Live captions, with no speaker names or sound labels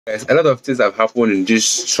Yes, a lot of things have happened in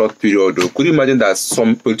this short period. Though. Could you imagine that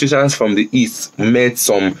some politicians from the east met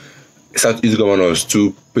some southeast governors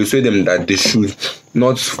to persuade them that they should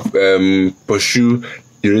not pursue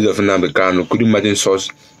the release of Nnamdi Kanu? Could you imagine such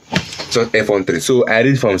effrontery? So I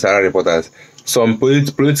read from Sarah Reporters. Some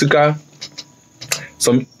Igbo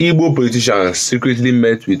politicians secretly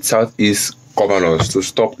met with southeast governors to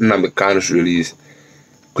stop Nnamdi Kanu's release.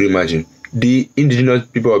 Could you imagine? The indigenous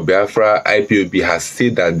people of Biafra, IPOB, has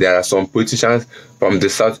said that there are some politicians from the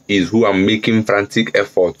southeast who are making frantic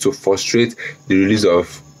efforts to frustrate the release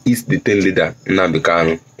of East detained leader Nnamdi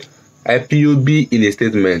Kanu. IPOB, in a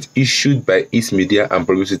statement issued by East Media and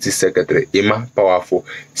Publicity Secretary Emma Powerful,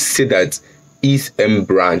 said that East M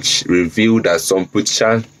branch revealed that some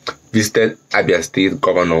politicians visited Abia State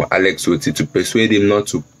Governor Alex Oti to persuade him not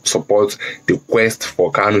to support the quest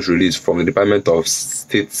for Kanu's release from the Department of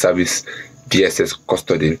State Service DSS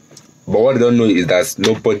custody. But what they don't know is that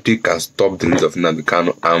nobody can stop the release of Nnamdi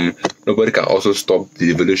Kanu, and nobody can also stop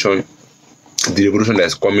the revolution that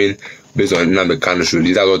is coming based on Nnamdi Kanu's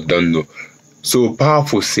release. That's what they don't know. So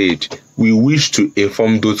Powerful said, we wish to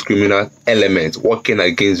inform those criminal elements working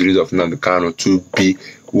against the release of Nnamdi Kanu to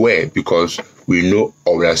beware, because we know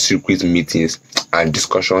of their secret meetings and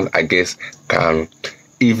discussions against Kanu.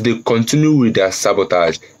 If they continue with their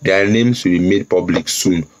sabotage, their names will be made public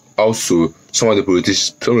soon. Also, some of the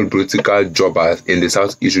political jobbers in the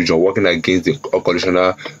southeast region working against the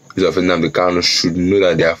unconditional release of Nnamdi Kanu should know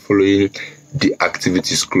that they are following the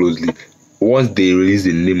activities closely. Once they release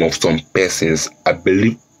the name of some persons, I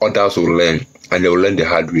believe others will learn, and they will learn the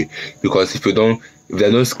hard way. Because if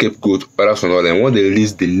there's no scapegoat, others will not learn. Once they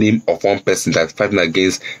release the name of one person that's fighting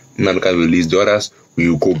against Nnamdi Kanu release, the others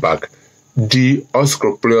will go back. The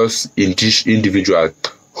unscrupulous individual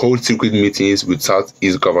hold secret meetings with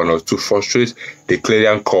Southeast governors to frustrate the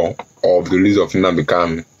clarion call of the release of Nnamdi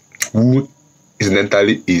Kanu, who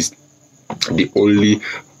incidentally is the only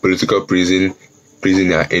political prisoner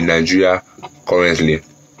in Nigeria currently.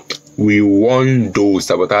 We want those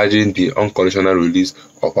sabotaging the unconditional release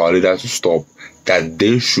of our leader to stop, that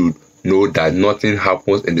they should know that nothing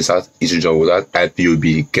happens in the Southeast region without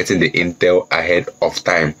IPOB getting the intel ahead of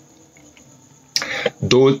time.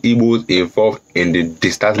 Those Igbos involved in the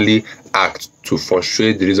dastardly act to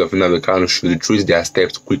frustrate the release of Nnamdi Kanu should retrace their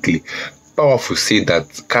steps quickly. Powerful said that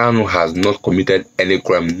Kanu has not committed any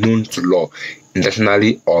crime known to law,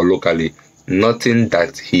 internationally or locally. Nothing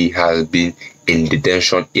that he has been in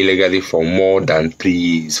detention illegally for more than 3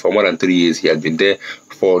 years. For more than 3 years, he has been there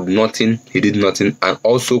for nothing. He did nothing, and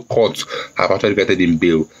also courts have actually granted him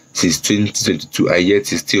bail since 2022, and yet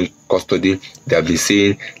he's still in custody. They have been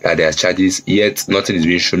saying that there are charges, yet nothing is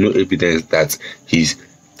being shown, no evidence that he's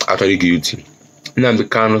actually guilty. Nnamdi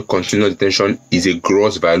Kanu's continued detention is a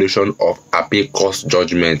gross violation of Appeal Court's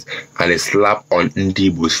judgment and a slap on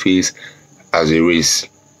Ndibo's face as a race.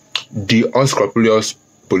 The unscrupulous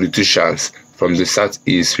politicians from the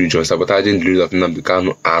Southeast region sabotaging the release of Nnamdi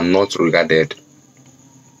Kanu are not regarded.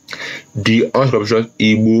 The unscrupulous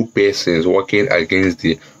Igbo persons working against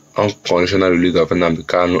the unconditional release of Nnamdi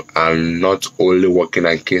Kanu are not only working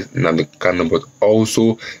against Nnamdi Kanu but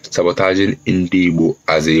also sabotaging Igbo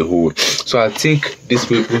as a whole. So I think these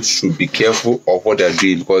people should be careful of what they're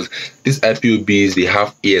doing, because these IPOBs, they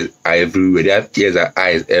have ears everywhere. They have ears and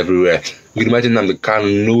eyes everywhere. You can imagine Nnamdi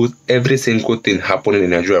Kanu knows every single thing happening in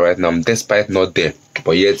Nigeria right now, despite not there,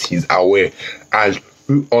 but yet he's aware. And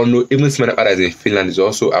we all know even some others in Finland is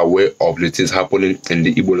also aware of the things happening in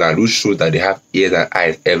the Igbo land, which shows that they have ears and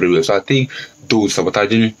eyes everywhere. So I think those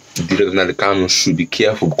sabotaging the release of Nnamdi Kanu should be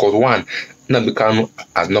careful, because one, Nnamdi Kanu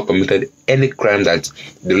has not committed any crime that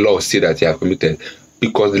the law says that he has committed,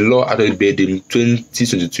 because the law actually bailed him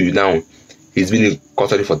 2022. Now he's been in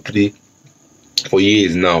custody for 3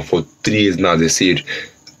 years now, they said,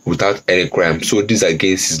 without any crime. So this is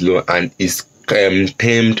against his law and is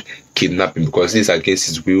termed kidnapping, because this is against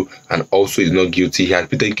his will, and also he's not guilty. He has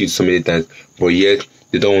been guilty so many times, but yet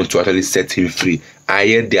they don't want to actually set him free. And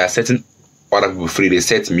yet they are setting other people free. They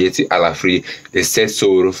set Mieti Allah free, they set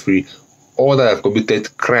Soro free. All that have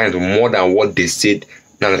committed crimes more than what they said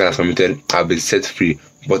Nnamdi Kanu has committed have been set free.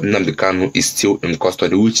 But Nnamdi Kanu is still in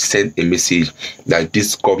custody, which sent a message that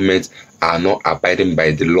these governments are not abiding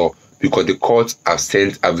by the law, because the courts have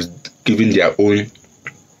given their own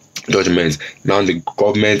judgments. Now the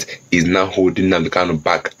government is now holding Nnamdi Kanu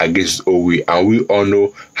back against his own will, and we all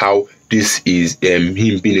know how this is him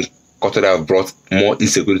being in custody have brought more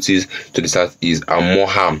insecurities to the Southeast and more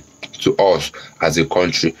harm to us as a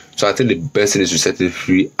country. So I think the best thing is to set him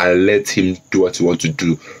free and let him do what he wants to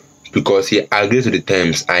do, because he agreed to the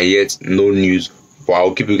terms and yet no news but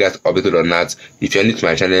I'll keep you guys updated on that. If you're new to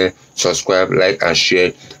my channel, subscribe, like, and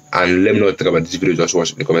share, and let me know what you think about this video. Just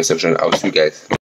watch in the comment section. I'll see you guys.